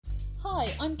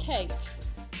Hi, I'm Kate.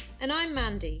 And I'm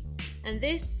Mandy, and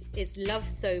this is Love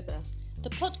Sober, the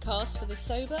podcast for the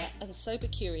sober and sober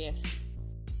curious.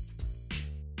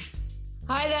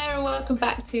 Hi there, and welcome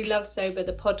back to Love Sober,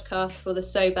 the podcast for the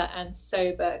sober and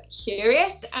sober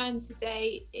curious. And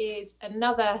today is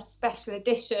another special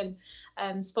edition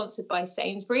sponsored by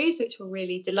Sainsbury's, which we're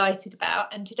really delighted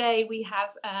about. And today we have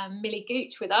Millie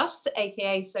Gooch with us,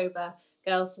 aka Sober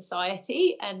Girls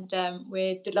Society, and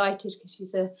we're delighted because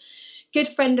she's a good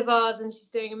friend of ours and she's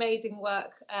doing amazing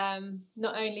work,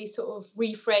 not only sort of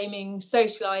reframing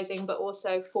socialising but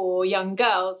also for young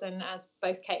girls. And as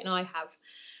both Kate and I have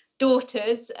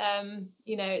daughters,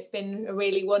 it's been a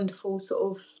really wonderful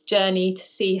sort of journey to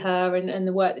see her and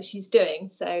the work that she's doing.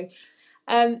 So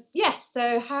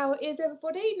so how is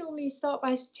everybody? Normally start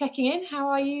by checking in. How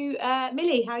are you,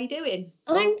 Millie? How are you doing?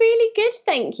 I'm really good,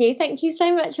 thank you. Thank you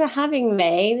so much for having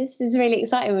me. This is really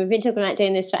exciting. We've been talking about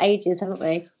doing this for ages, haven't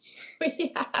we?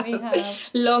 We have.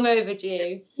 Long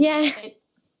overdue. Yeah.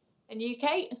 And you,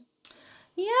 Kate?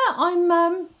 Yeah,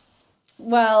 I'm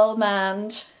well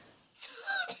manned.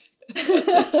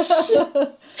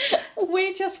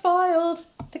 We just filed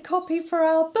the copy for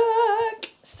our book.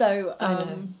 So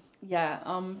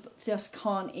just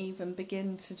can't even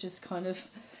begin to just kind of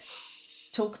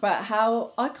talk about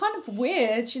how I kind of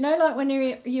weird, like when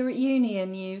you're at uni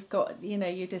and you've got,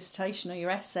 your dissertation or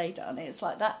your essay done, it's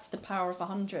like that's the power of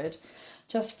 100.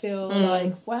 Just feel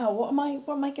like, wow, what am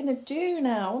I going to do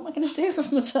now? What am I going to do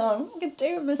with my time? What am I going to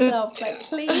do with myself? Like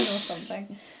clean or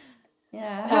something?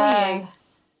 Yeah, how are you?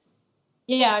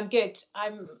 Yeah, I'm good.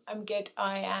 I'm good.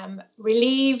 I am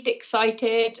relieved,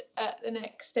 excited at the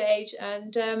next stage,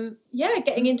 and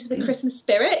getting into the Christmas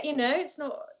spirit.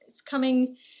 It's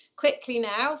coming quickly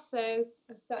now, so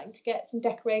I'm starting to get some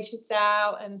decorations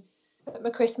out and put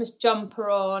my Christmas jumper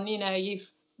on. You've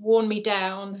worn me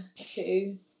down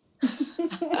to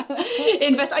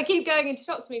invest. I keep going into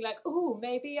shops being like, oh,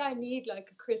 maybe I need like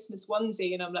a Christmas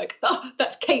onesie, and I'm like, oh,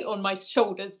 that's Kate on my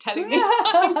shoulders telling me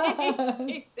I need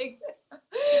these things.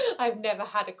 I've never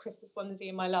had a Christmas onesie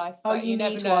in my life. Oh, you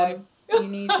need one. You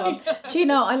need one. Do you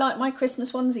know, I like my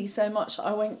Christmas onesie so much that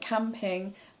I went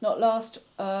camping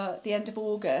the end of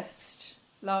August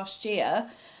last year,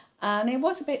 and it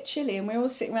was a bit chilly and we were all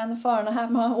sitting around the fire and I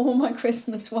had all my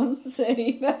Christmas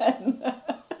onesie then.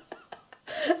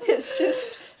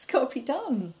 It's got to be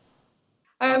done.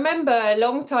 I remember a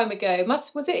long time ago,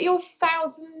 was it your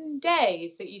 1,000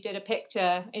 days that you did a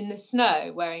picture in the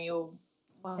snow wearing your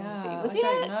onesie? Yeah, was I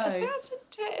don't know. 1,000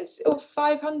 days or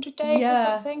 500 days or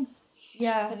something?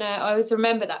 Yeah. And I always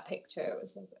remember that picture. It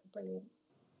was brilliant.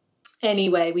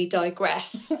 Anyway, we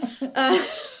digress.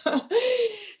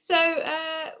 So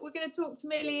we're going to talk to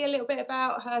Millie a little bit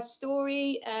about her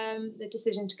story, the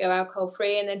decision to go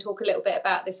alcohol-free, and then talk a little bit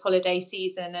about this holiday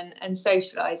season and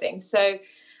socialising. So,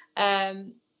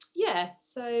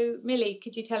 so Millie,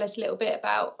 could you tell us a little bit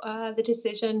about the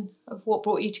decision of what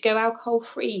brought you to go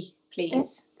alcohol-free,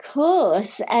 please? Of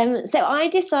course. So I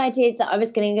decided that I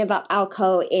was going to give up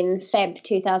alcohol in Feb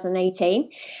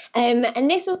 2018. And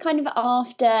this was kind of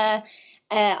after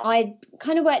I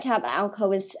kind of worked out that alcohol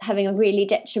was having a really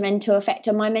detrimental effect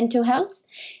on my mental health.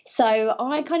 So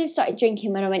I kind of started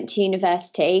drinking when I went to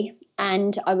university,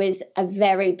 and I was a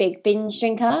very big binge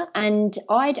drinker, and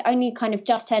I'd only kind of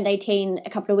just turned 18 a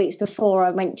couple of weeks before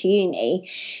I went to uni.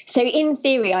 So in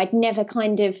theory,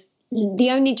 the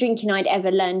only drinking I'd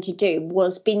ever learned to do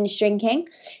was binge drinking.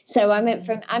 So I went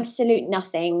from absolute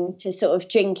nothing to sort of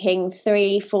drinking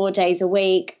 3-4 days a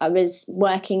week. I was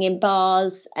working in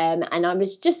bars, and I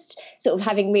was just sort of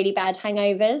having really bad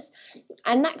hangovers.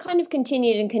 And that kind of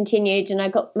continued, and I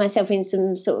got myself in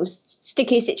some sort of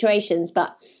sticky situations.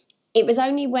 But it was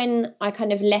only when I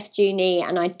kind of left uni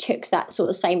and I took that sort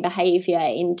of same behaviour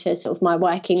into sort of my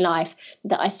working life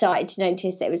that I started to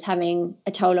notice that it was having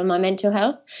a toll on my mental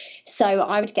health. So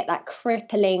I would get that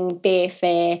crippling beer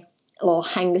fear or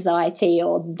anxiety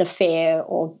or the fear,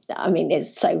 or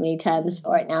there's so many terms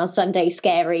for it now. Sunday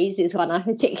scaries is one I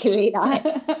particularly like.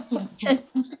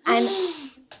 And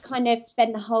kind of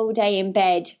spend the whole day in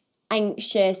bed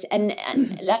anxious and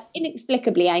like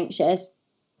inexplicably anxious.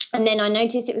 And then I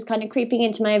noticed it was kind of creeping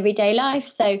into my everyday life.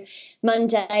 So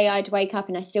Monday I'd wake up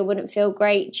and I still wouldn't feel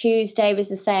great. Tuesday was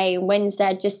the same. Wednesday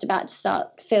I'd just about to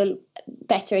start to feel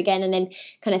better again. And then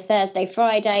kind of Thursday,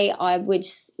 Friday, I would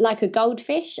like a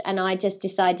goldfish, and I just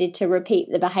decided to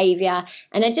repeat the behaviour.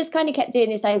 And I just kind of kept doing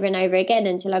this over and over again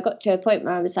until I got to a point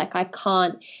where I was like, I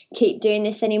can't keep doing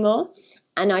this anymore.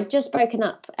 And I'd just broken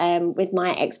up with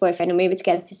my ex-boyfriend, and we were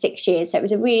together for 6 years. So it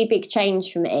was a really big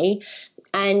change for me.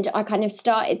 And I kind of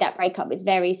started that breakup with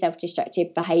very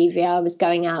self-destructive behaviour. I was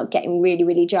going out, getting really,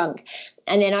 really drunk.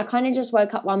 And then I kind of just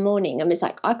woke up one morning and was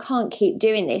like, I can't keep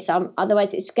doing this.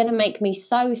 Otherwise, it's going to make me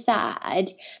so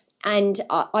sad. And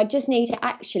I just need to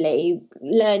actually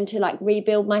learn to like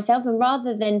rebuild myself. And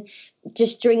rather than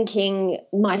just drinking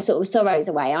my sort of sorrows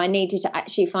away, I needed to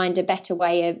actually find a better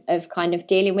way of kind of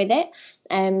dealing with it.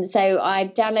 So I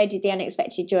downloaded The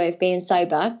Unexpected Joy of Being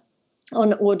Sober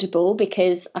on Audible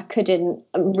because I couldn't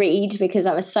read because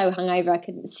I was so hungover I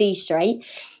couldn't see straight.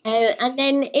 And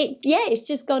then it's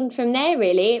just gone from there,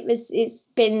 really. It's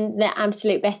been the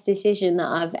absolute best decision that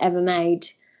I've ever made.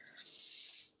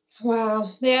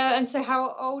 Wow. Yeah. And so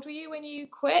how old were you when you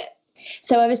quit?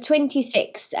 So I was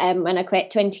 26 when I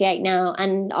quit, 28 now,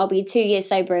 and I'll be 2 years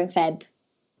sober in Feb.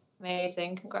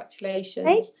 Amazing. Congratulations.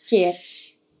 Thank you.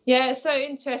 Yeah, it's so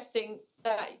interesting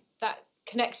that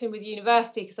connection with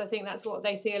university, because I think that's what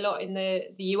they see a lot in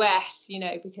the US, you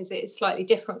know, because it's slightly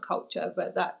different culture,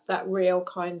 but that real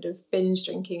kind of binge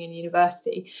drinking in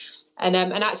university. And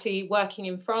actually working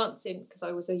in France, because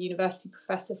I was a university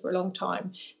professor for a long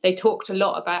time, they talked a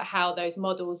lot about how those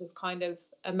models of kind of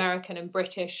American and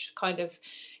British kind of,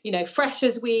 you know,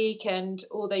 Freshers Week and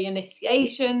all the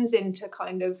initiations into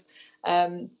kind of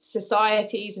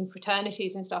societies and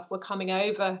fraternities and stuff were coming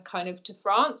over kind of to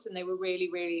France, and they were really,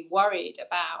 really worried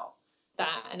about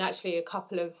that. And actually a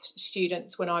couple of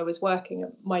students when I was working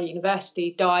at my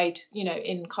university died, you know,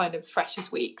 in kind of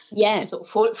Freshers Weeks, sort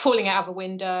of falling out of a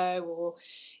window or,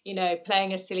 you know,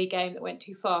 playing a silly game that went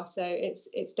too far. So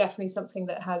it's definitely something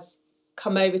that has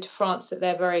come over to France that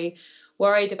they're very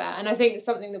worried about. And I think it's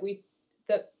something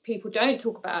that people don't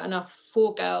talk about enough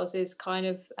for girls is kind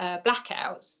of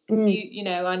blackouts. Because you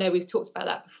know, I know we've talked about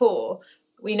that before.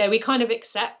 We know we kind of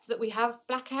accept that we have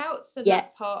blackouts, and that's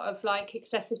part of like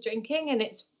excessive drinking, and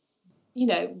it's, you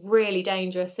know, really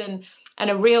dangerous and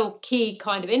a real key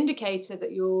kind of indicator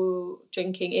that your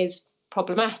drinking is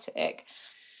problematic.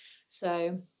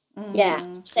 So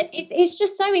yeah, so it's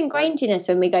just so ingrained in us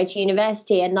when we go to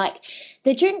university. And like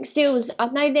the drink steals, I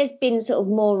know there's been sort of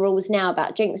more rules now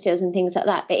about drink steals and things like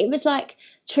that, but it was like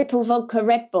triple vodka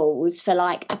Red Bulls for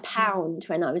like £1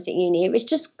 when I was at uni. It was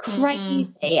just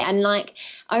crazy. And like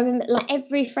I remember like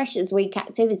every Freshers Week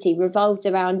activity revolved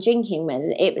around drinking,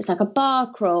 when it was like a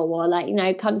bar crawl or like, you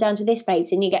know, come down to this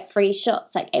place and you get free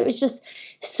shots. Like it was just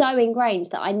so ingrained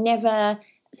that I never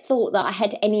thought that I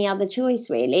had any other choice,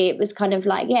 really. It was kind of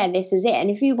like, yeah, this is it. And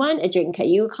if you weren't a drinker,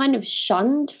 you were kind of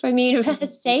shunned from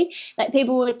university. Like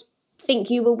people would think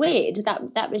you were weird.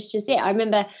 That was just it. I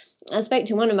remember I spoke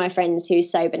to one of my friends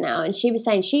who's sober now, and she was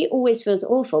saying she always feels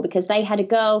awful because they had a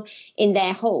girl in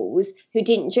their halls who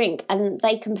didn't drink, and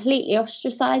they completely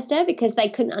ostracized her because they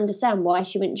couldn't understand why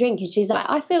she wouldn't drink. And she's like,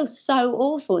 I feel so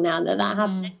awful now that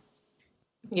happened.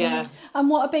 Yeah. And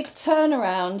what a big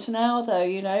turnaround now, though,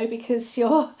 you know, because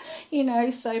you're, you know,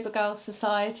 Sober Girl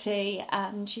Society,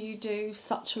 and you do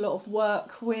such a lot of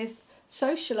work with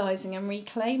socialising and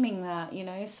reclaiming that, you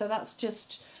know, so that's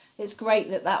just, it's great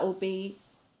that will be,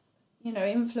 you know,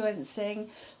 influencing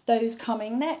those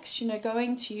coming next, you know,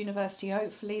 going to university.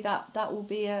 Hopefully that will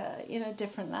be a, you know,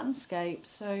 different landscape.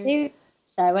 So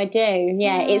I do,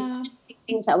 It's one of the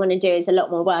things that I want to do is a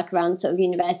lot more work around sort of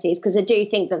universities, because I do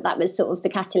think that was sort of the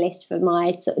catalyst for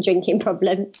my sort of drinking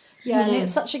problems. Yeah, and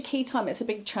it's such a key time. It's a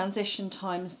big transition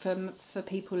time for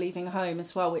people leaving home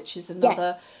as well, which is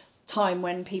another time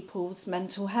when people's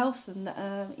mental health and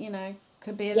you know,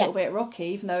 can be a little bit rocky.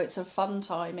 Even though it's a fun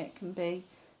time, it can be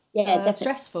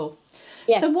stressful.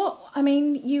 Yeah. So what I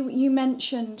mean, you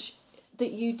mentioned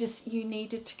that you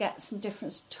needed to get some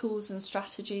different tools and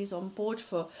strategies on board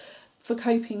for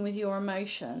coping with your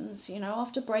emotions. You know,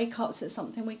 after breakups, it's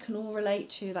something we can all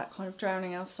relate to, that kind of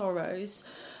drowning our sorrows.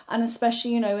 And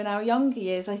especially, you know, in our younger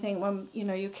years, I think when, you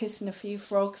know, you're kissing a few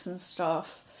frogs and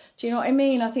stuff. Do you know what I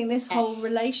mean? I think this whole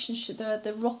relationship,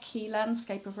 the rocky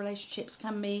landscape of relationships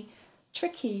can be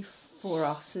tricky for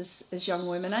us as young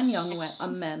women and young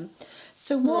men.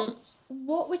 So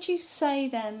what would you say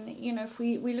then, you know, if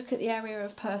we look at the area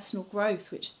of personal growth,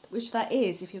 which that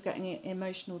is, if you're getting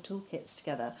emotional toolkits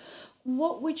together,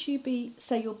 what would you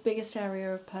say your biggest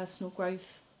area of personal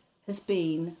growth has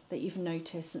been that you've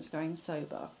noticed since going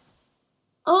sober?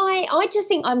 I just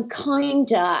think I'm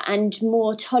kinder and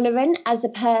more tolerant as a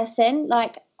person.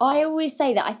 Like I always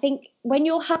say that I think when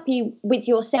you're happy with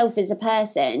yourself as a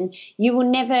person, you will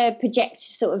never project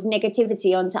sort of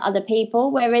negativity onto other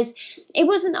people. Whereas it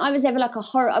wasn't, I was ever like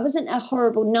I wasn't a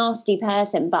horrible, nasty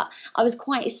person, but I was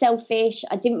quite selfish.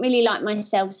 I didn't really like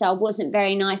myself, so I wasn't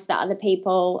very nice about other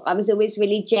people. I was always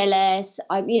really jealous.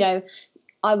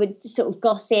 I would sort of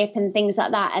gossip and things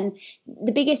like that. And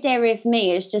the biggest area for me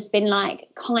has just been like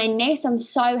kindness. I'm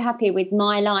so happy with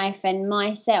my life and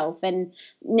myself, and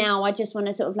now I just want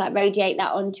to sort of like radiate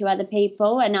that onto other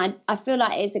people. And I feel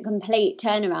like it's a complete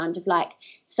turnaround of like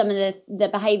some of the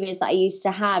behaviours that I used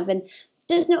to have, and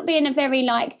just not being a very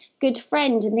like good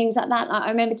friend and things like that. Like,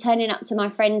 I remember turning up to my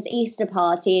friend's Easter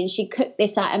party and she cooked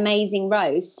this like amazing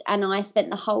roast, and I spent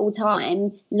the whole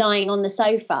time lying on the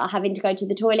sofa having to go to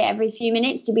the toilet every few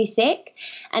minutes to be sick,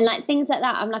 and like things like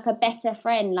that. I'm like a better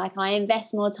friend. Like, I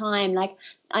invest more time. Like,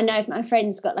 I know if my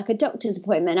friend's got like a doctor's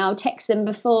appointment, I'll text them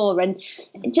before. And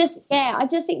just, yeah, I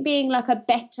just think being like a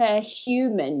better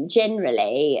human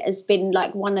generally has been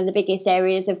like one of the biggest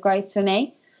areas of growth for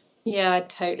me. Yeah, I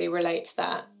totally relate to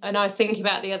that. And I was thinking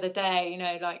about the other day, you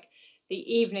know, like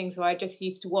the evenings where I just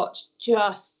used to watch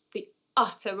just the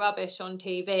utter rubbish on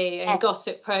TV and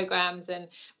gossip programs and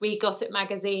read gossip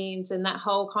magazines and that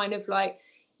whole kind of like,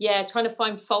 trying to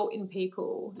find fault in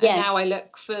people. And now I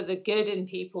look for the good in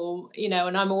people, you know,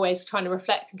 and I'm always trying to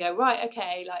reflect and go, right,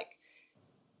 okay, like,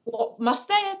 what must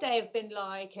their day have been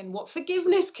like, and what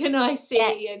forgiveness can I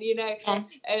see? And, you know,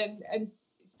 and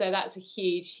so that's a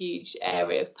huge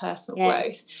area of personal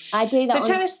growth. I do that.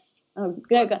 So tell us. Oh,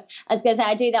 go. I was going to say,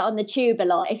 I do that on the tube a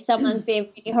lot. If someone's being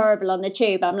really horrible on the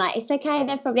tube, I'm like, it's okay.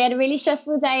 They've probably had a really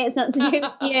stressful day. It's not to do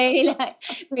with you. Like,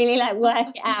 really, like,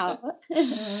 work it out.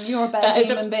 You're a better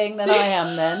human being than I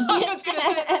am, then. I was going to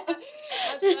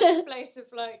say, that's a place of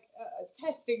like a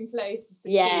testing place.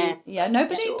 Yeah,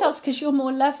 nobody does, because you're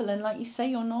more level, and like you say,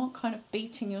 you're not kind of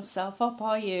beating yourself up,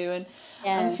 are you?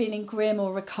 And feeling grim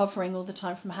or recovering all the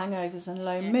time from hangovers and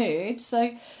low mood.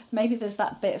 So maybe there's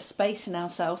that bit of space in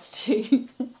ourselves to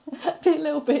be a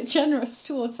little bit generous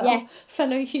towards our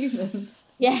fellow humans.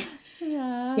 Yeah.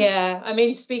 I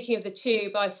mean, speaking of the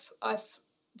tube, I've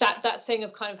that thing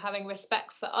of kind of having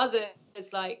respect for others,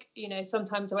 like, you know,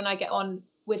 sometimes when I get on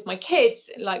with my kids,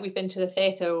 like we've been to the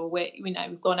theatre or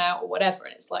we've gone out or whatever,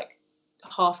 and it's like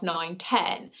 9:30,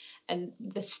 10, and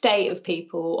the state of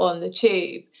people on the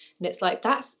tube, and it's like,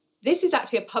 this is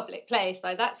actually a public place,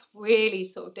 like that's really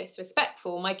sort of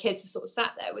disrespectful. My kids are sort of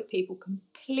sat there with people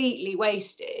completely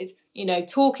wasted, you know,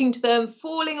 talking to them,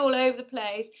 falling all over the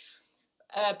place,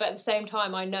 but at the same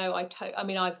time I know I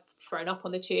mean I've thrown up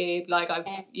on the tube, like I've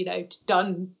you know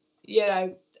done, you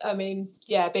know, I mean,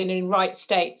 been in right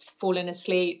states, fallen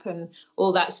asleep and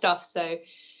all that stuff. So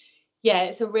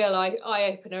it's a real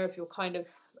eye-opener of your kind of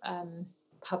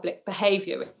public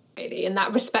behaviour, really, and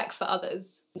that respect for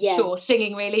others. Sure,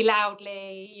 singing really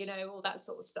loudly, you know, all that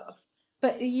sort of stuff.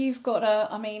 But you've got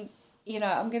I mean, you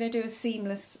know, I'm going to do a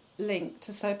seamless link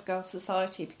to Sober Girl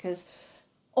Society, because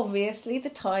obviously the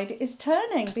tide is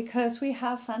turning, because we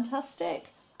have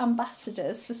fantastic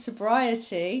ambassadors for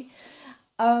sobriety,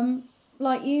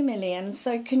 like you, Millian.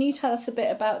 So can you tell us a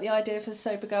bit about the idea for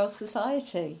Sober Girl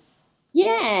Society?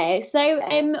 Yeah, so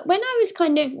when I was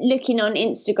kind of looking on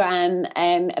Instagram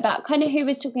about kind of who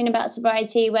was talking about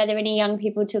sobriety, were there any young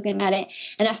people talking about it,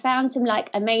 and I found some like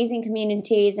amazing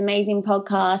communities, amazing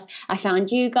podcasts. I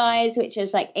found you guys, which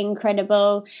was like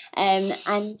incredible, and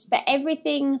but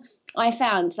everything I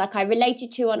found, like, I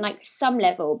related to on like some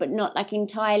level, but not like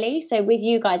entirely. So with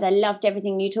you guys, I loved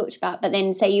everything you talked about, but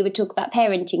then say you would talk about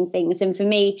parenting things, and for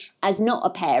me as not a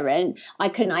parent, I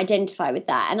couldn't identify with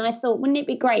that. And I thought, wouldn't it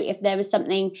be great if there was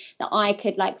something that I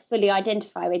could like fully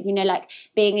identify with, you know, like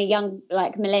being a young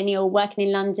like millennial working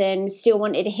in London, still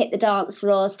wanted to hit the dance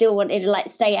floor, still wanted to like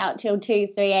stay out till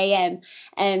 2-3 a.m.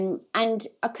 And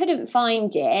I couldn't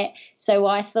find it, so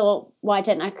I thought, why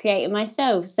don't I create it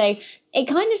myself? So it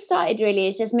kind of started really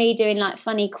as just me doing like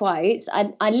funny quotes.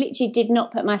 I literally did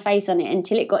not put my face on it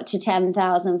until it got to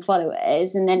 10,000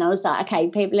 followers, and then I was like, okay,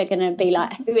 people are going to be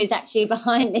like, who is actually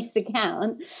behind this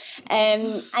account?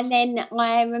 And then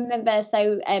I remember,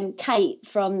 Kate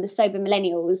from the Sober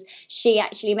Millennials, she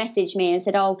actually messaged me and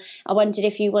said, oh, I wondered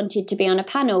if you wanted to be on a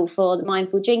panel for the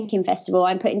Mindful Drinking Festival.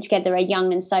 I'm putting together a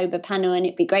young and sober panel, and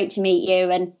it'd be great to meet you.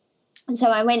 And so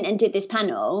I went and did this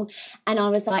panel, and I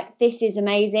was like, this is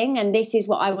amazing, and this is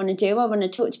what I want to do. I want to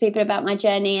talk to people about my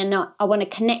journey, and I want to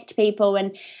connect people,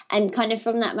 and kind of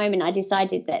from that moment I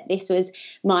decided that this was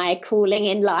my calling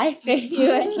in life, if you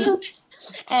will.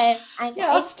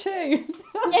 Us too.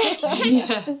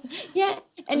 Yeah.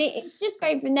 And it's just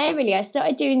going from there, really. I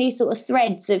started doing these sort of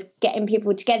threads of getting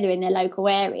people together in their local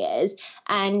areas,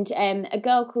 and a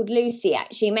girl called Lucy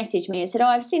actually messaged me and said, oh,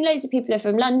 I've seen loads of people are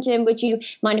from London, would you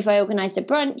mind if I organised a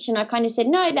brunch? And I kind of said,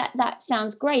 no, that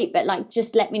sounds great, but like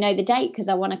just let me know the date, because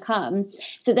I want to come.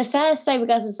 So the first Sober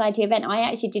Girl Society event I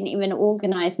actually didn't even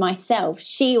organise myself,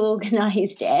 she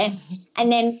organised it.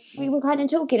 And then we were kind of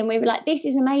talking, and we were like, this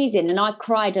is amazing. And I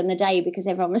cried on the day because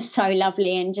everyone was so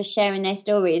lovely and just sharing their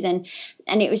stories, and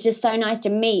it was just so nice to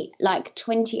meet like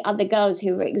 20 other girls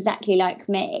who were exactly like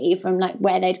me, from like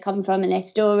where they'd come from and their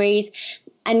stories.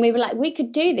 And we were like, we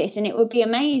could do this and it would be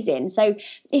amazing. So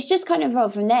it's just kind of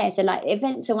evolved from there. So like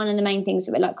events are one of the main things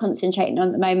that we're like concentrating on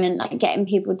at the moment, like getting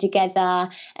people together.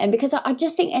 And because I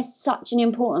just think it's such an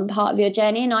important part of your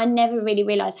journey. And I never really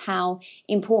realised how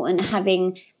important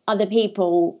having other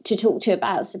people to talk to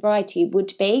about sobriety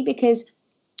would be, because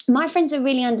my friends were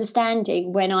really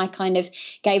understanding when I kind of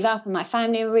gave up, and my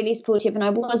family were really supportive, and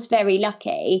I was very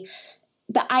lucky.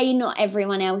 But not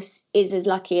everyone else is as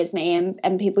lucky as me,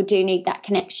 and people do need that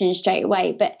connection straight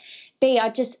away. But B, I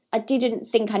didn't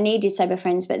think I needed sober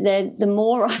friends, but the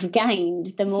more I've gained,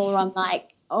 the more I'm like,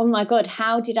 oh my God,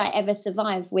 how did I ever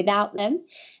survive without them?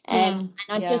 And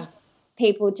I just want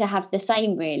people to have the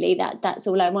same, really. That's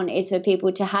all I want, is for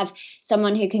people to have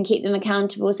someone who can keep them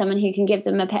accountable, someone who can give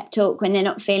them a pep talk when they're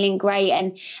not feeling great,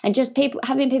 and just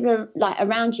having people like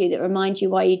around you that remind you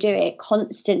why you do it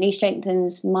constantly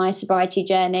strengthens my sobriety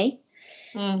journey.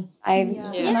 And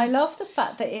I love the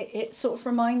fact that it sort of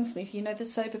reminds me of, you know, the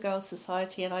Sober Girls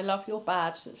Society, and I love your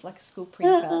badge. It's like a school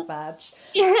prefect badge,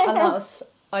 and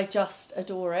I just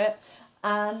adore it.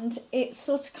 And it's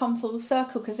sort of come full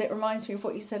circle, because it reminds me of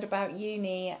what you said about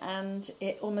uni, and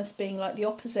it almost being like the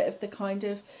opposite of the kind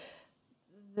of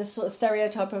the sort of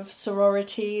stereotype of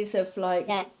sororities of like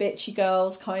bitchy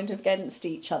girls kind of against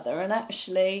each other. And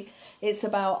actually it's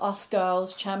about us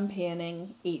girls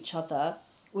championing each other,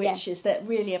 which is that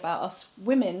really about us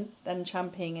women then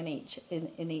championing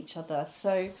in each other.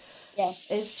 So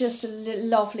it's just a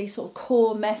lovely sort of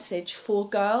core message for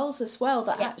girls as well,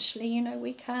 that actually, you know,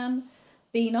 we can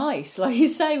be nice, like you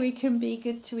say, we can be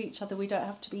good to each other. We don't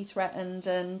have to be threatened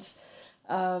and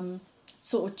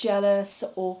sort of jealous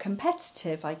or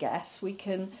competitive, I guess. We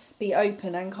can be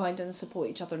open and kind and support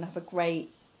each other and have a great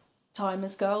time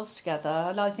as girls together.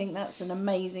 And I think that's an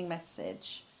amazing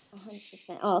message.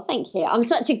 100%. Oh, thank you. I'm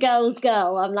such a girl's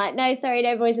girl. I'm like, no, sorry,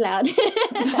 no boys allowed.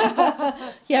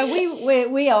 Yeah,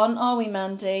 we aren't, are we,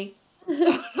 Mandy?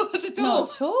 Not at all. Not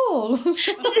at all.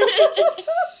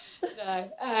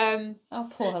 No. Our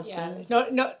poor husbands. Yeah,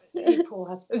 not poor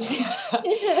husbands.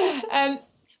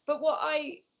 But what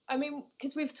I mean,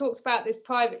 because we've talked about this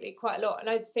privately quite a lot, and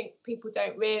I think people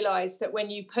don't realise that when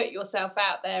you put yourself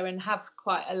out there and have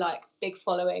quite a like big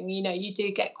following, you know, you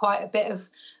do get quite a bit of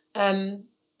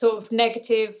sort of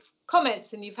negative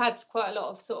comments, and you've had quite a lot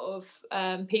of sort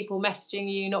of people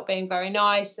messaging you not being very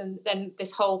nice, and then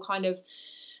this whole kind of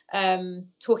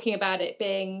talking about it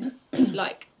being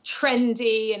like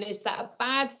trendy, and is that a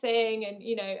bad thing, and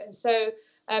you know, and so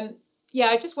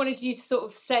I just wanted you to sort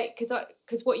of say,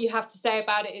 because what you have to say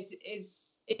about it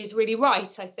is really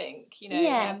right, I think, you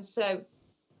know. So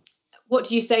what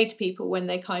do you say to people when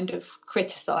they kind of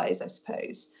criticize, I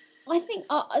suppose? I think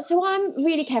so I'm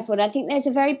really careful, and I think there's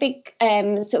a very big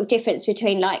sort of difference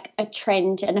between like a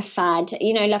trend and a fad.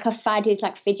 You know, like a fad is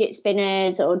like fidget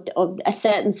spinners or a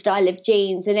certain style of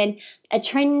jeans, and then a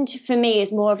trend for me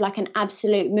is more of like an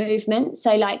absolute movement.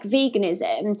 So like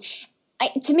veganism,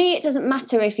 to me it doesn't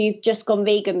matter if you've just gone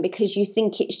vegan because you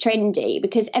think it's trendy,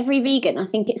 because every vegan, I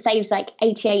think it saves like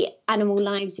 88 animal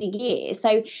lives a year.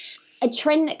 So a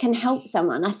trend that can help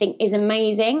someone, I think, is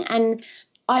amazing. And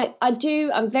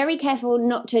I'm very careful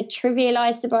not to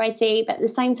trivialise sobriety, but at the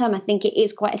same time, I think it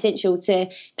is quite essential to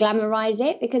glamorise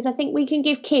it, because I think we can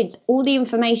give kids all the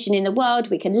information in the world,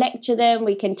 we can lecture them,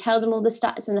 we can tell them all the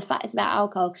stats and the facts about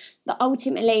alcohol, but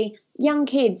ultimately young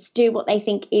kids do what they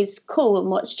think is cool and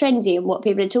what's trendy and what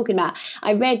people are talking about.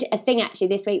 I read a thing actually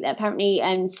this week that apparently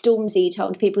Stormzy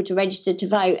told people to register to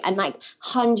vote, and like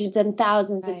hundreds and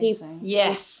thousands of people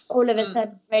all of a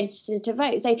sudden registered to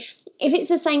vote. So if it's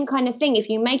the same kind of thing, if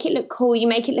you make it look cool, you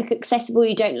make it look accessible,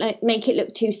 you don't make it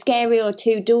look too scary or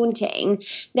too daunting,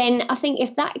 then I think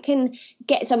if that can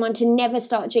get someone to never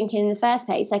start drinking in the first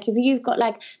place, like if you've got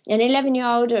like an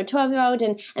 11-year-old or a 12-year-old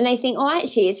and they think, oh,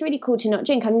 actually it's really cool to not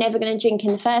drink, I'm never going to drink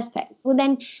in the first place, well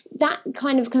then that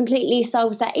kind of completely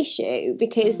solves that issue,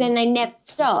 because then they never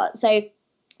start. So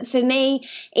for me,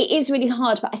 it is really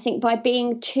hard, but I think by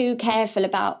being too careful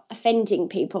about offending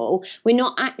people, we're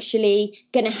not actually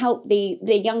going to help the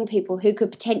young people who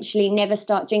could potentially never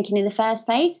start drinking in the first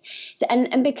place. So,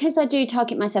 and because I do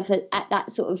target myself at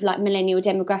that sort of like millennial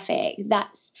demographic,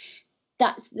 that's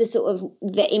the sort of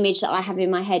the image that I have in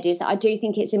my head, is that I do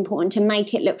think it's important to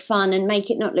make it look fun and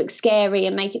make it not look scary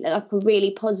and make it look like a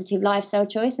really positive lifestyle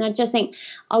choice. And I just think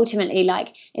ultimately,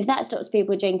 like, if that stops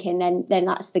people drinking, then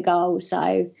that's the goal.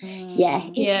 So well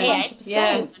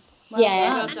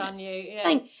done, you.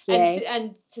 Thank you.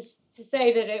 And to to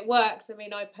say that it works. I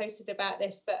mean, I posted about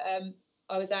this, but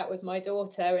I was out with my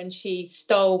daughter and she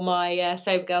stole my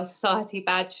Sober Girl Society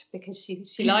badge because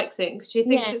she likes it, because she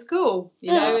thinks it's cool,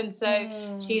 you know. And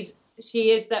so she's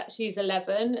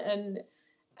 11,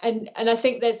 and I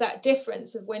think there's that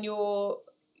difference of when you're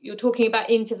talking about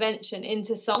intervention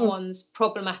into someone's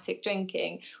problematic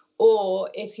drinking, or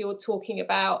if you're talking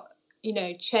about, you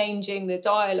know, changing the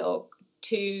dialogue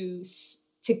to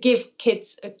give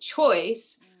kids a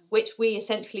choice, which we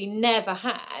essentially never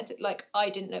had. Like, I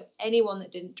didn't know anyone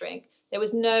that didn't drink. There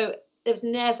was never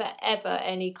ever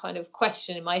any kind of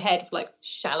question in my head of like,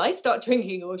 shall I start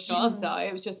drinking or shan't I?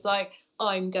 It was just like,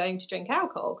 I'm going to drink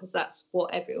alcohol because that's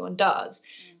what everyone does.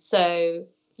 So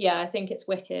yeah, I think it's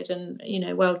wicked, and, you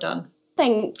know, well done.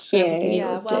 Thank you.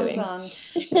 Yeah, well done.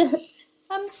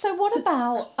 So what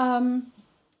about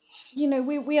you know,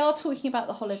 we are talking about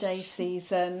the holiday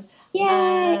season,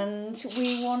 and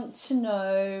we want to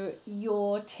know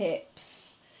your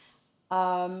tips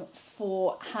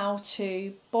for how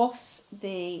to boss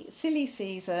the silly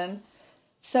season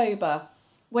sober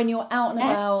when you're out and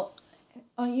about,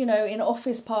 you know, in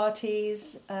office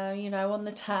parties, you know, on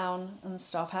the town and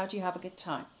stuff. How do you have a good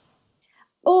time?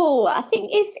 Oh, I think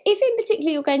if in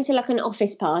particular you're going to like an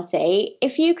office party,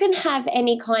 if you can have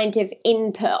any kind of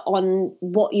input on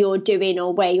what you're doing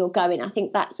or where you're going, I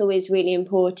think that's always really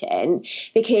important,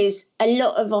 because a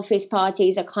lot of office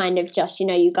parties are kind of just, you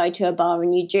know, you go to a bar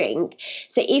and you drink.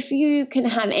 So if you can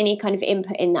have any kind of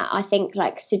input in that, I think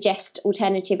like suggest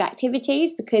alternative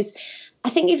activities, because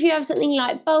I think if you have something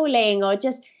like bowling or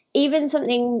just even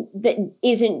something that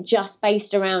isn't just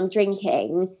based around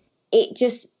drinking,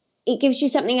 it gives you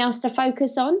something else to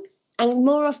focus on. And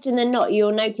more often than not,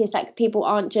 you'll notice like people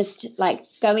aren't just like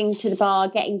going to the bar,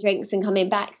 getting drinks and coming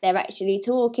back. They're actually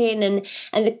talking, and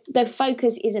the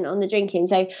focus isn't on the drinking.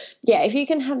 So yeah, if you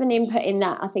can have an input in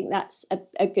that, I think that's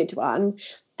a good one.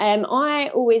 I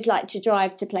always like to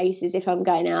drive to places if I'm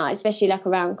going out, especially like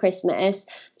around Christmas,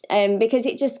 because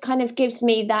it just kind of gives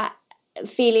me that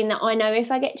feeling that I know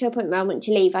if I get to a point where I want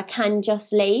to leave, I can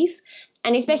just leave.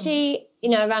 And especially,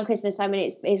 you know, around Christmas time when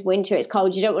it's winter, it's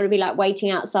cold, you don't want to be like waiting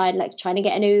outside, like trying to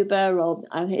get an Uber, or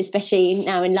especially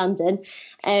now in London.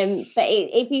 But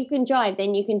if you can drive,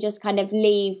 then you can just kind of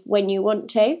leave when you want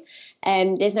to.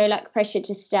 There's no like pressure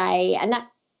to stay. And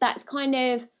that's kind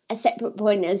of a separate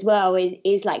point as well,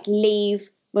 is like leave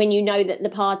when you know that the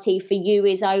party for you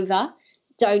is over.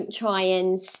 Don't try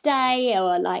and stay,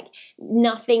 or like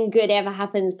nothing good ever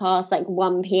happens past like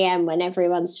 1 p.m. when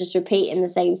everyone's just repeating the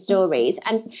same stories.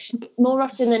 And more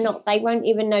often than not, they won't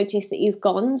even notice that you've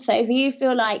gone. So if you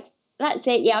feel like that's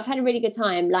it, yeah, I've had a really good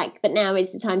time, like, but now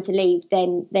is the time to leave,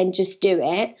 then just do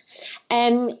it.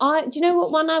 Do you know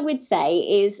what one I would say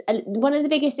is one of the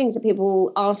biggest things that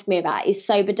people ask me about is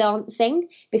sober dancing,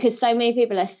 because so many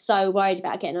people are so worried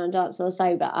about getting on a dance floor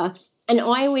sober. And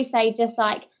I always say just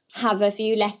like, have a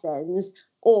few lessons,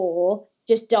 or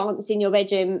just dance in your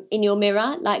bedroom in your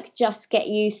mirror, like just get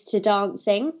used to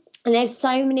dancing. And there's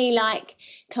so many like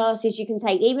classes you can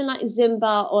take, even like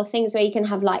Zumba or things where you can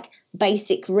have like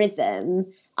basic rhythm.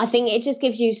 I think it just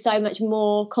gives you so much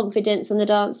more confidence on the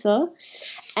dance floor.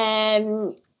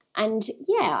 And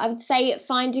yeah, I would say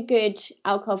find a good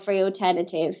alcohol-free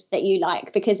alternative that you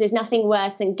like, because there's nothing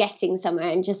worse than getting somewhere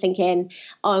and just thinking,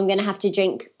 oh, I'm going to have to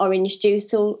drink orange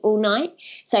juice all night.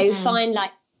 So find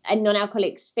like a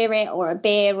non-alcoholic spirit or a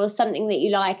beer or something that you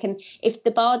like. And if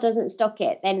the bar doesn't stock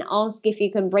it, then ask if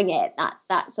you can bring it.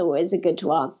 That's always a good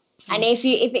one. And if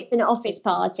it's an office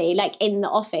party, like in the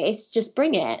office, just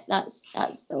bring it. That's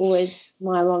always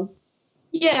my one.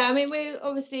 Yeah, I mean, we're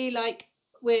obviously like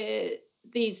we're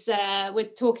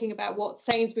talking about what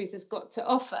Sainsbury's has got to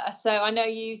offer. So I know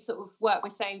you sort of work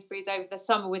with Sainsbury's over the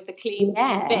summer with the Clean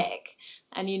Vic,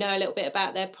 and you know a little bit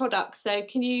about their products. So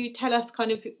can you tell us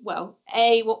kind of, well,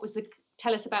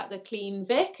 tell us about the Clean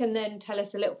Vic, and then tell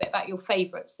us a little bit about your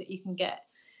favourites that you can get.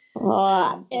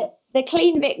 The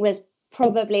Clean Vic was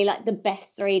probably like the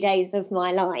best 3 days of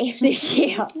my life this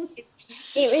year.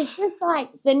 It was just like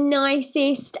the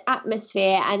nicest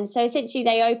atmosphere. And so essentially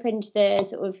they opened the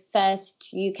sort of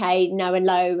first UK no and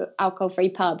low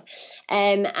alcohol-free pub.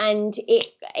 And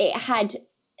it had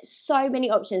so many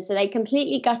options. So they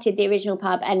completely gutted the original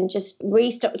pub and just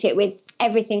restocked it with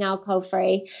everything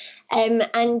alcohol-free.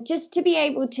 And just to be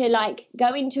able to like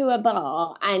go into a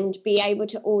bar and be able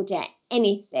to order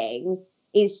anything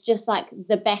is just like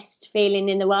the best feeling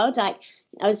in the world. Like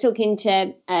I was talking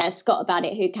to Scott about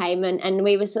it, who came, and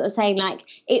we were sort of saying like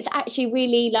it's actually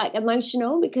really like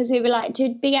emotional, because we were like,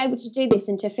 to be able to do this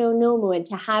and to feel normal and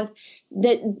to have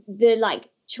the like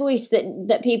choice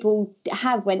that people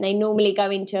have when they normally go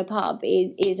into a pub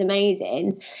is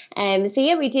amazing. So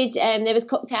yeah, we did. There was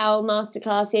cocktail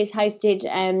masterclasses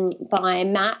hosted by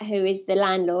Matt, who is the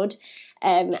landlord,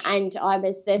 and I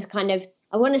was this kind of,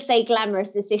 I want to say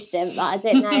glamorous assistant, but I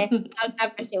don't know how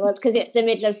glamorous it was because it's the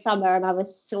middle of summer and I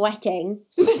was sweating.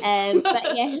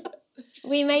 But yeah,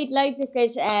 we made loads of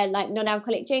good like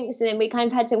non-alcoholic drinks, and then we kind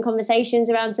of had some conversations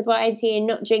around sobriety and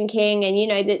not drinking, and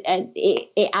that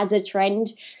it as a trend.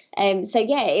 So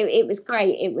yeah, it was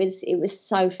great. It was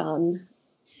so fun.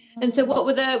 And so what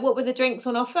were the drinks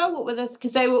on offer?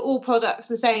 Because they were all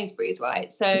products of Sainsbury's, right?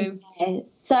 So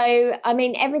I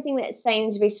mean, everything that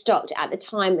Sainsbury's stocked at the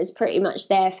time was pretty much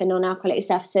there for non-alcoholic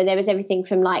stuff. So there was everything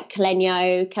from like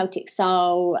Calenio, Celtic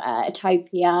Soul,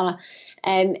 Utopia,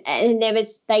 and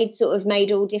they'd sort of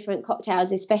made all different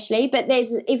cocktails especially. But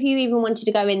if you even wanted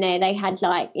to go in there, they had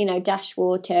like, Dash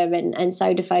Water and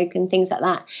Soda Folk and things like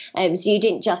that. So you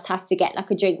didn't just have to get like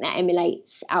a drink that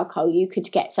emulates alcohol. You could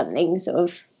get something sort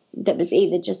of that was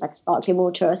either just like sparkling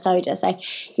water or soda. So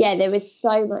yeah, there was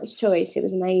so much choice. It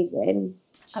was amazing.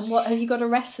 And what have you got a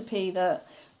recipe that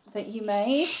you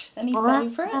made? Any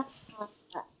favourites?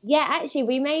 Yeah, actually,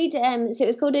 we made so it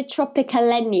was called a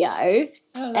Tropicaleño.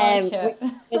 I like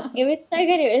it was so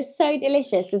good. It was so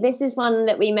delicious. So this is one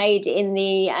that we made in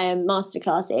the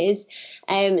masterclasses.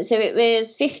 So it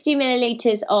was 50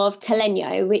 millilitres of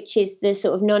Calenio, which is the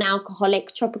sort of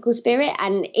non-alcoholic tropical spirit,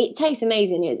 and it tastes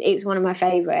amazing. It's one of my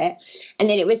favourite. And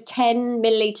then it was 10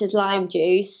 millilitres lime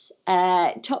juice,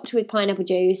 topped with pineapple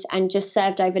juice, and just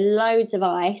served over loads of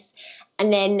ice.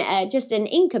 And then just an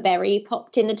Inca berry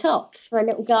popped in the top for a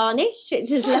little garnish, which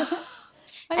is lovely.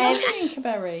 I love the Inca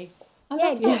berry. I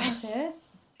love that idea.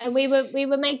 And we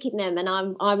were making them, and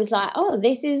I was like, oh,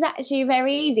 this is actually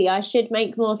very easy. I should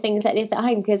make more things like this at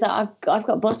home because I've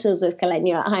got bottles of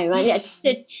Calenio at home. I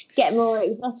should get more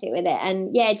exotic with it.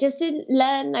 And yeah, just to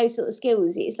learn those sort of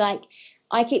skills. It's like,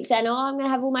 I keep saying, I'm going to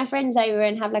have all my friends over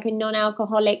and have like a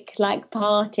non-alcoholic like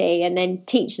party, and then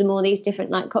teach them all these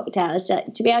different like cocktails.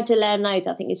 To be able to learn those,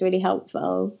 I think is really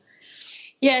helpful.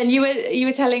 Yeah, and you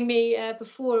were telling me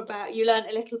before about you learned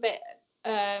a little bit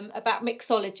about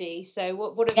mixology. So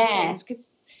what have you learned? 'Cause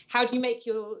how do you make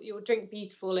your drink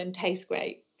beautiful and taste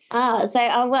great?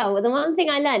 Well, the one thing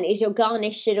I learned is your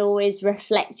garnish should always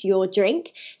reflect your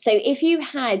drink. So if you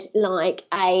had like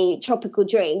a tropical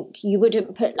drink, you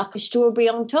wouldn't put like a strawberry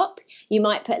on top. You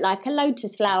might put like a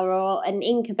lotus flower or an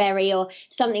Inca berry or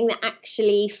something that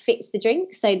actually fits the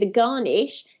drink. So the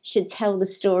garnish should tell the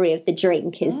story of the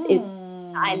drink is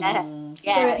I learned.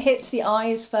 Yeah. So it hits the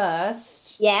eyes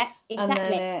first. Yeah,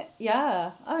 exactly. And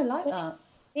then I like that.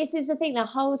 This is the thing, the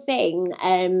whole thing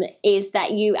is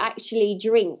that you actually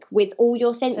drink with all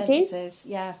your senses.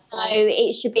 Yeah. So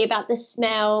it should be about the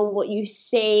smell, what you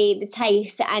see, the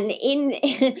taste, and in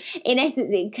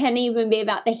essence it can even be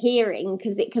about the hearing,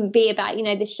 because it can be about,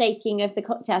 the shaking of the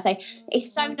cocktail. So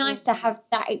it's so nice to have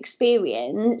that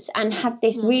experience and have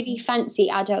this really fancy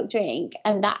adult drink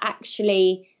and that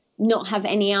actually not have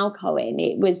any alcohol in.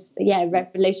 It was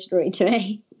revolutionary to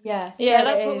me. Yeah,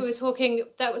 that's what we were talking.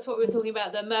 That was what we were talking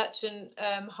about, the Merchant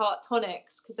Heart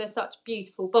Tonics, because they're such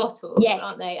beautiful bottles,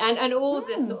 aren't they? And all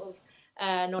the sort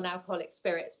of non-alcoholic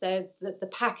spirits. The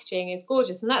packaging is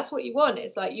gorgeous, and that's what you want.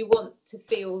 It's like you want to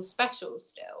feel special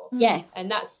still. Yeah,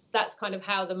 and that's kind of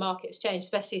how the market's changed,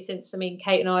 especially since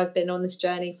Kate and I have been on this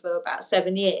journey for about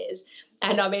 7 years,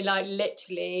 and like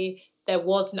literally there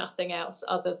was nothing else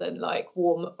other than like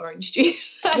warm orange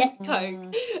juice and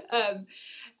Coke.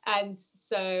 And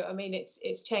so,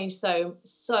 it's changed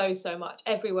so much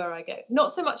everywhere I go.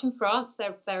 Not so much in France;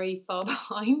 they're very far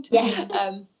behind.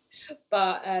 Yeah.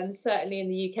 But certainly in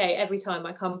the UK, every time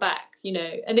I come back, and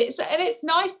it's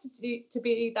nice to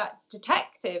be that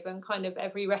detective, and kind of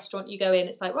every restaurant you go in,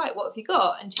 it's like, right, what have you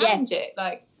got, and challenge it,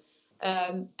 like,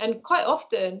 and quite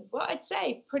often, well, I'd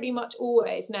say pretty much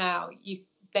always now,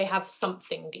 they have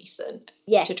something decent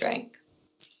to drink.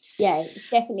 Yeah, it's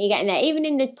definitely getting there. Even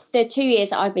in the 2 years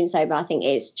that I've been sober, I think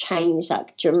it's changed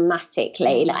like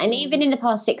dramatically. And even in the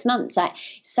past 6 months, like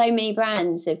so many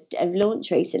brands have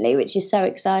launched recently, which is so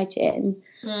exciting.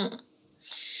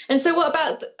 And so what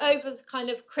about over kind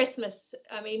of Christmas?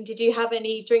 Did you have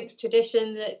any drinks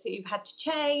tradition that you've had to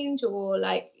change, or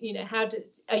like, do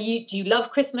you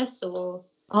love Christmas, or?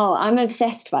 Oh, I'm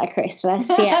obsessed by Christmas.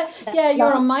 Yeah,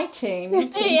 you're on my team.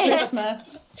 Team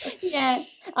Christmas. Yeah,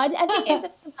 I think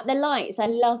it's about the lights. I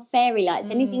love fairy lights.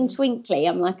 Anything twinkly,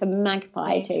 I'm like a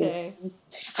magpie too.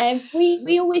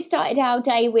 We always started our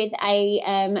day with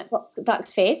a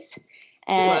Bucks Fizz.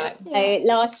 Right. So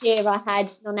last year I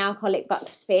had non-alcoholic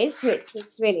Bucks Fizz, which was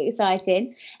really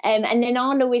exciting. And then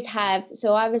I'll always have,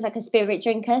 so I was like a spirit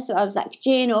drinker, so I was like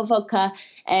gin or vodka.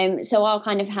 So I'll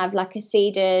kind of have like a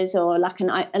Cedars or like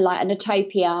an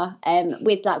Utopia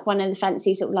with like one of the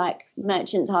fancy sort of like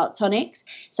Merchant's Heart tonics.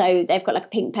 So they've got like a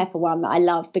pink pepper one that I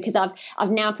love, because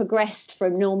I've now progressed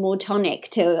from normal tonic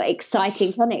to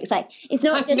exciting tonics. Like it's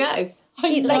not just I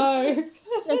know.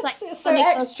 It's like it's so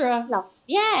extra.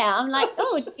 Yeah, I'm like,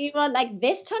 oh, do you want like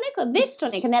this tonic or this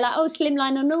tonic? And they're like, oh,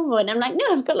 slimline or normal. And I'm like, no,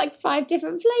 I've got like 5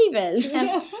 different flavours.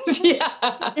 Yeah. So,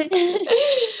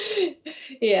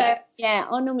 yeah,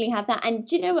 I'll normally have that. And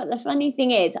do you know what the funny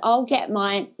thing is? I'll get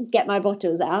my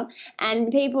bottles out,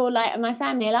 and people like my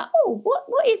family are like, oh,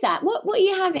 what is that? What are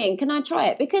you having? Can I try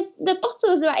it? Because the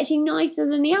bottles are actually nicer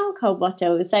than the alcohol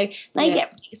bottles, so they get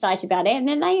really excited about it, and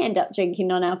then they end up drinking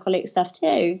non-alcoholic stuff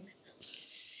too.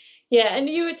 Yeah, and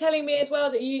you were telling me as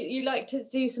well that you like to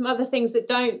do some other things that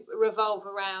don't revolve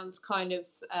around kind of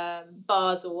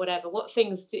bars or whatever. What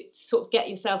things to sort of get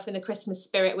yourself in the Christmas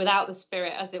spirit without the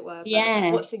spirit, as it were?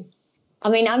 Yeah. What things? I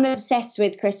mean, I'm obsessed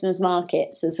with Christmas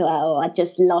markets as well. I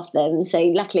just love them. So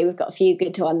luckily we've got a few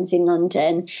good ones in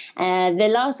London. The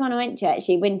last one I went to,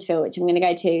 actually, Winterfield, which I'm going to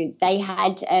go to, they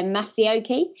had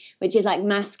Masioki, which is like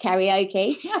mass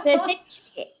karaoke. So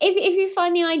essentially, if you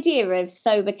find the idea of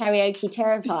sober karaoke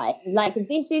terrifying, like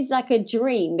this is like a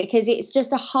dream, because it's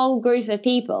just a whole group of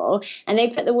people and they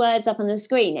put the words up on the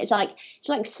screen. It's like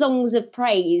songs of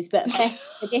praise, but festive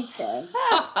edition.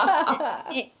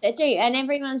 It's a dream. And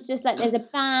everyone's just like, there's a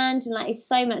band, and like it's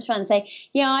so much fun. So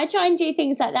yeah, I try and do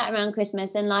things like that around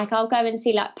Christmas, and like I'll go and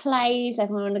see like plays. Like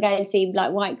I want to go and see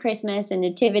like White Christmas and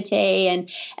Nativity,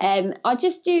 and I'll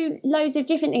just do loads of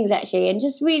different things actually, and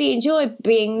just really enjoy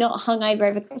being not hungover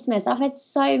over Christmas. I've had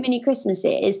so many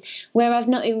Christmases where I've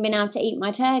not even been able to eat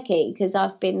my turkey because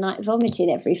I've been like vomiting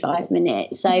every 5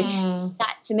 minutes. So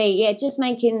that to me, yeah, just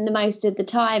making the most of the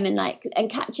time, and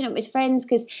catching up with friends,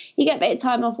 because you get a bit of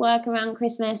time off work around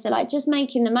Christmas. So like just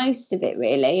making the most of it,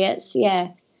 really. It's yeah,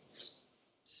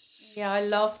 I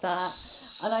love that.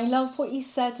 And I love what you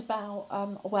said about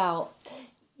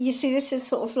you see, this is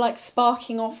sort of like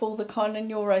sparking off all the kind of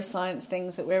neuroscience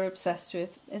things that we're obsessed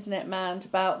with, isn't it, Mand,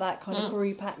 about that kind of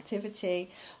group activity.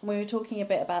 And we were talking a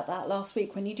bit about that last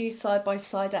week. When you do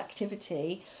side-by-side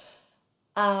activity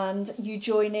and you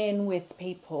join in with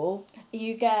people,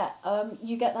 you get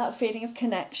that feeling of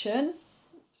connection,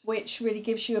 which really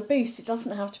gives you a boost. It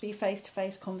doesn't have to be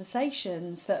face-to-face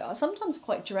conversations that are sometimes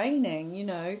quite draining, you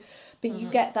know, but you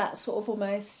get that sort of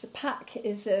almost, pack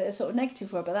is a sort of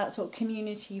negative word, but that sort of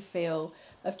community feel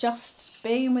of just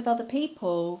being with other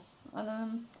people.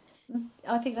 And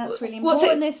I think that's really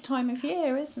important this time of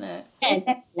year, isn't it? Yeah,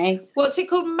 definitely. What's it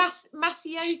called?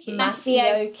 Masioki?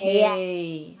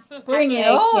 Masioki. Bring it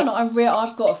on. I've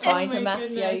got to find a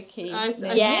Masioki.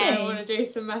 I want to do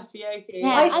some Masioki. Yeah.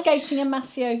 Ice skating and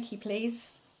Masioki,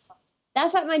 please.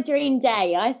 That's like my dream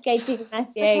day. Ice skating and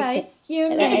Masioki. Okay, you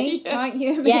and me. Right,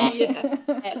 you and me.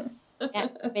 Yeah.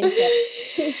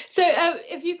 So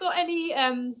if you've got any,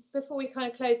 before we kind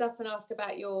of close up and ask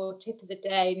about your tip of the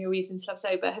day and your reasons to love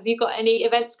sober, have you got any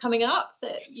events coming up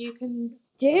that you can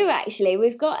do? Actually,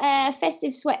 we've got a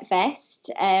festive sweat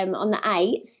fest on the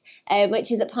 8th,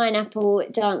 which is at Pineapple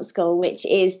Dance School, which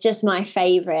is just my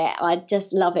favourite. I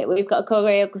just love it. We've got a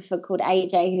choreographer called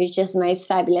AJ, who's just the most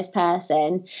fabulous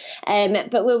person.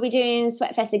 But we'll be doing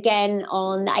sweat fest again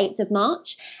on the 8th of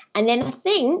March. And then I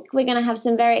think we're going to have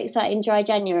some very exciting Dry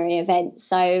January events.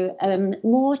 So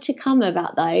more to come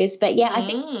about those. But yeah, I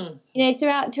think, you know,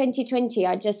 throughout 2020,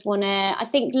 I just want to, I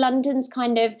think London's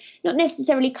kind of not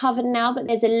necessarily covered now, but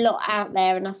there's a lot out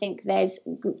there. And I think there's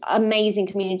amazing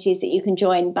communities that you can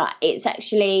join. But it's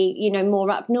actually, you know, more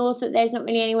up north that there's not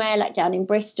really anywhere, like down in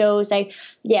Bristol. So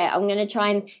yeah, I'm going to try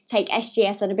and take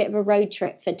SGS on a bit of a road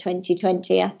trip for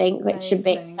 2020, I think, which should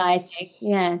be exciting.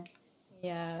 Yeah.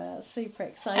 Yeah, super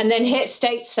exciting. And then hit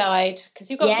stateside,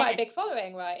 because you've got quite a big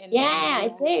following, right? I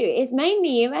do. It's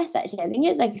mainly US, actually. I think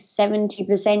it's like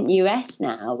 70% US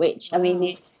now, which, I mean,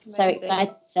 it's so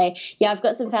exciting. So, yeah, I've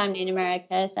got some family in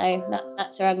America, so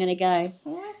that's where I'm going to go.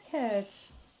 Wicked.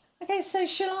 Okay, so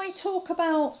shall I talk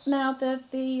about now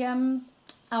the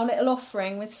our little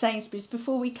offering with Sainsbury's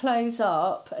before we close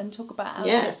up and talk about our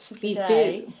tips of the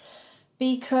day? Do.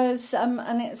 Because,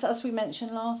 and it's as we mentioned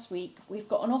last week, we've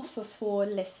got an offer for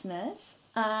listeners,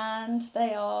 and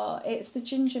it's the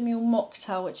ginger mule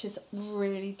mocktail, which is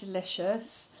really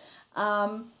delicious.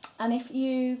 And if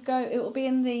you go, it will be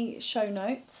in the show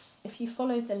notes. If you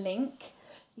follow the link,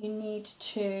 you need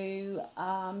to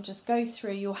just go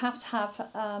through. You'll have to have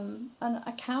an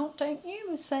account, don't you,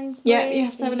 with Sainsbury's? Yeah, you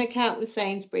have to have an account with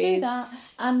Sainsbury's. Do that,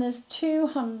 and there's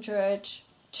 200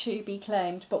 to be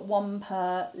claimed, but one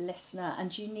per listener,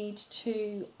 and you need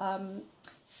to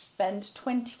spend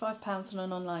 £25 on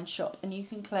an online shop, and you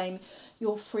can claim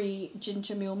your free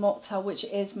ginger mule mocktail, which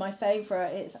is my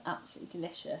favourite. It's absolutely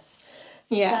delicious.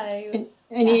 Yeah, so,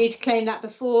 and you need to claim that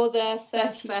before the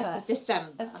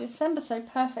 31st of December. So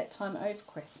perfect time over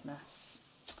Christmas.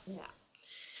 Yeah.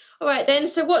 All right then,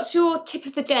 so what's your tip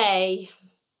of the day?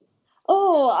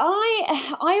 Oh,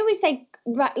 I always say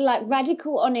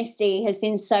radical honesty has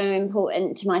been so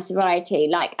important to my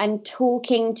sobriety, and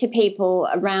talking to people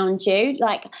around you.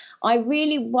 I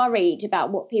really worried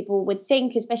about what people would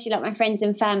think, especially my friends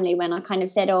and family, when I kind of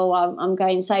said, oh, I'm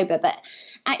going sober, but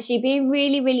actually being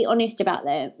really, really honest about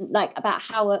them, about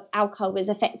how alcohol was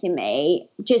affecting me.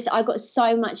 I got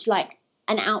so much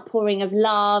an outpouring of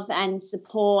love and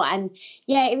support, and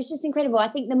it was just incredible. I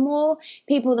think the more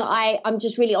people that I'm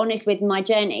just really honest with in my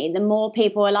journey, the more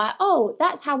people are like, oh,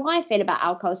 that's how I feel about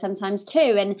alcohol sometimes too.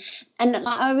 And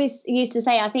I always used to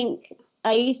say,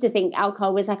 I used to think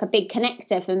alcohol was a big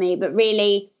connector for me, but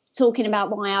really talking about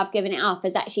why I've given it up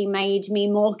has actually made me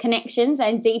more connections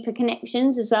and deeper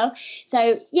connections as well.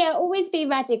 So always be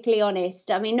radically honest.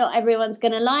 I mean, not everyone's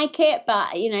going to like it,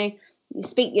 but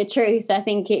speak your truth. I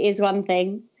think it is one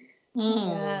thing.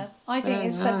 Yeah, I think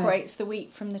it separates the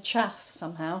wheat from the chaff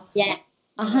somehow. Yeah,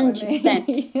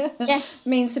 100%. Yeah,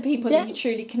 means the people that you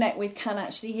truly connect with can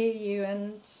actually hear you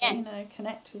and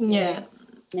connect with you.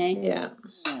 Yeah.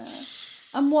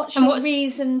 And what's your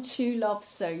reason to love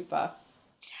sober?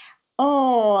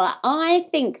 Oh, I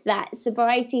think that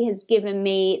sobriety has given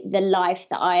me the life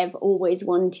that I have always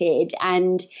wanted.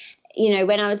 And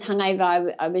when I was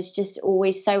hungover, I was just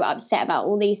always so upset about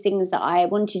all these things that I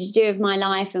wanted to do with my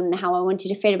life and how I wanted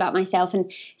to feel about myself.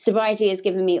 And sobriety has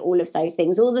given me all of those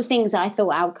things. All the things that I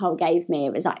thought alcohol gave me,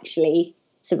 it was actually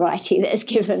sobriety that has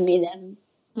given me them.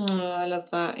 Oh, I love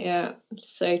that. Yeah,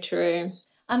 so true.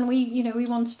 And we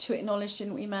wanted to acknowledge,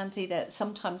 didn't we, Mandy, that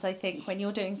sometimes I think when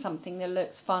you're doing something that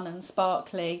looks fun and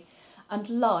sparkly and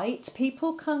light,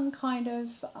 people can kind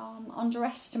of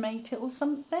underestimate it or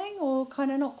something, or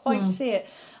kind of not quite see it.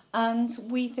 And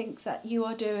we think that you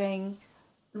are doing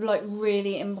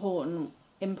really important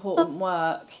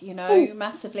work,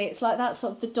 massively. It's like that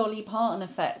sort of the Dolly Parton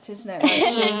effect, isn't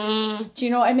it? Do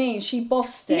you know what I mean? She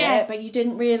bossed it, but you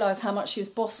didn't realise how much she was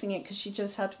bossing it because she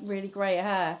just had really great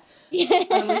hair.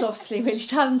 And was obviously really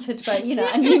talented, but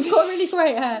and you've got really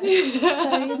great hair. So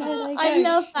there you go. I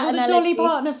love that. You're the Dolly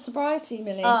Parton of sobriety,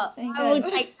 Millie. I will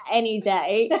take that any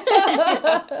day.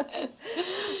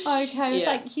 Okay,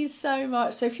 thank you so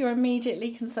much. So if you're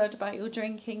immediately concerned about your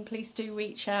drinking, please do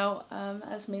reach out.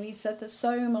 As Millie said, there's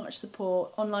so much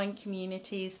support, online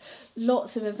communities,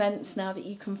 lots of events now that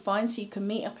you can find, so you can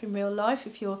meet up in real life.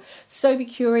 If you're sober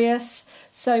curious,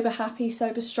 sober happy,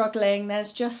 sober struggling,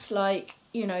 there's just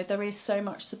there is so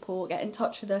much support. Get in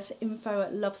touch with us,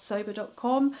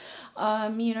 info@lovesober.com.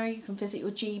 You can visit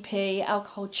your GP.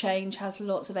 Alcohol Change has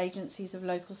lots of agencies of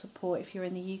local support if you're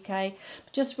in the UK.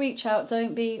 But just reach out,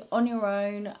 don't be on your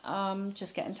own.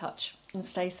 Just get in touch and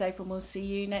stay safe, and we'll see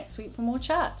you next week for more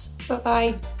chat.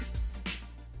 Bye-bye.